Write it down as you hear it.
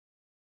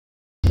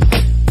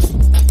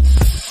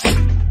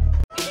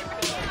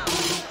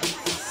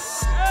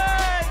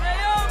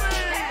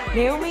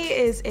Naomi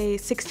is a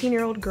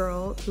 16-year-old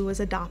girl who was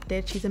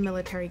adopted. She's a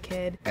military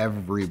kid.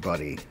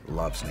 Everybody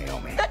loves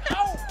Naomi.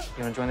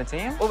 You want to join the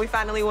team? Will we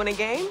finally win a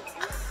game?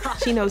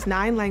 She knows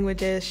 9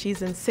 languages.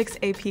 She's in 6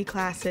 AP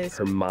classes.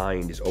 Her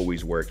mind is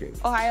always working.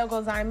 Ohayo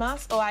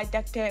gozaimasu, o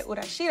aidekute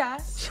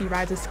urashiras. She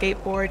rides a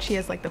skateboard. She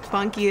has like the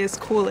funkiest,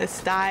 coolest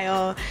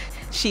style.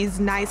 She's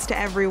nice to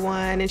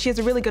everyone, and she has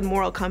a really good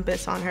moral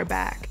compass on her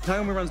back.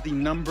 Naomi runs the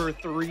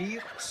 #3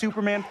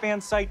 Superman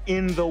fan site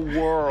in the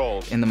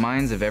world. In the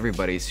minds of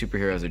everybody,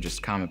 superheroes are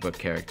just comic book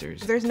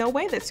characters. There's no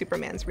way that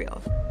Superman's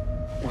real.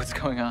 What's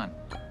going on?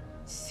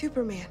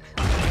 Superman.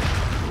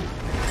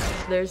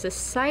 There's a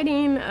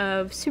sighting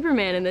of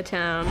Superman in the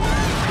town.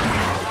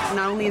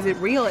 Not only is it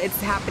real, it's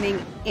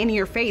happening in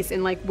your face,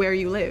 in like where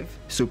you live.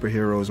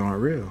 Superheroes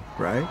aren't real,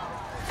 right?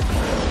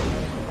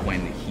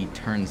 When he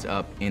turns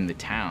up in the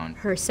town,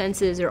 Her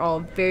senses are all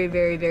very,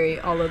 very, very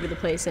all over the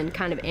place and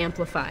kind of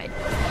amplified.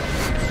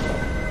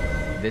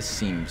 this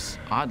seems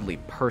oddly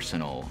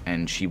personal,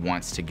 and she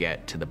wants to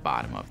get to the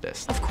bottom of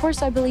this. Of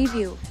course I believe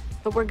you,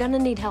 but we're gonna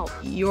need help.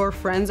 Your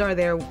friends are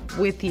there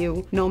with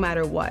you no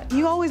matter what.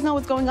 You always know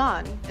what's going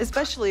on,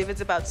 especially if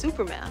it's about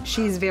Superman.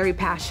 She's very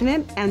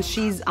passionate, and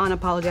she's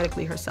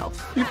unapologetically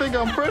herself. You think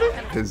I'm pretty?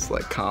 His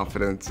like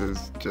confidence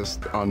is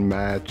just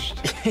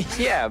unmatched.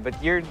 Yeah,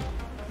 but you're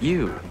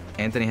you.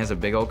 Anthony has a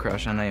big old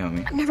crush on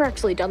Naomi. I've never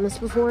actually done this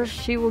before.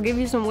 She will give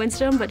you some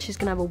wisdom, but she's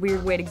gonna have a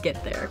weird way to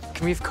get there.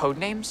 Can we have code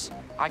names?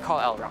 I call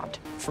Elrond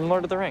from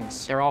Lord of the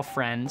Rings. They're all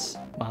friends.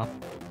 Well,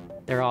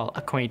 they're all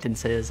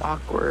acquaintances.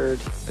 Awkward.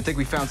 I think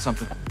we found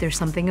something. There's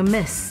something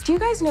amiss. Do you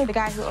guys know the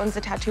guy who owns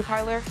the tattoo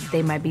parlor?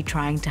 They might be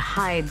trying to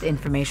hide the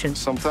information.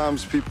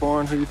 Sometimes people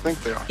aren't who you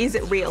think they are. Is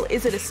it real?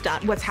 Is it a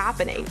stunt? What's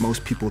happening?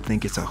 Most people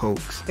think it's a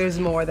hoax. There's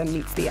more than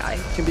meets the eye.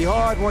 It can be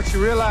hard once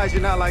you realize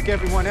you're not like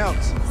everyone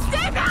else.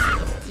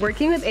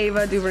 Working with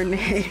Ava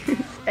DuVernay,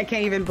 I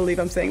can't even believe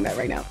I'm saying that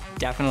right now.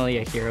 Definitely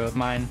a hero of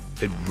mine.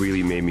 It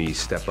really made me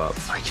step up.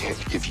 I can't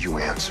give you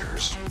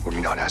answers when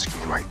you're not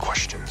asking the right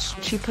questions.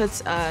 She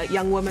puts a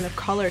young woman of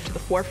color to the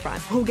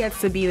forefront. Who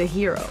gets to be the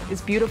hero?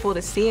 It's beautiful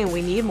to see, and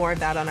we need more of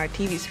that on our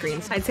TV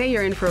screens. I'd say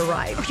you're in for a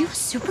ride. Are you a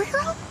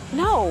superhero?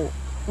 No.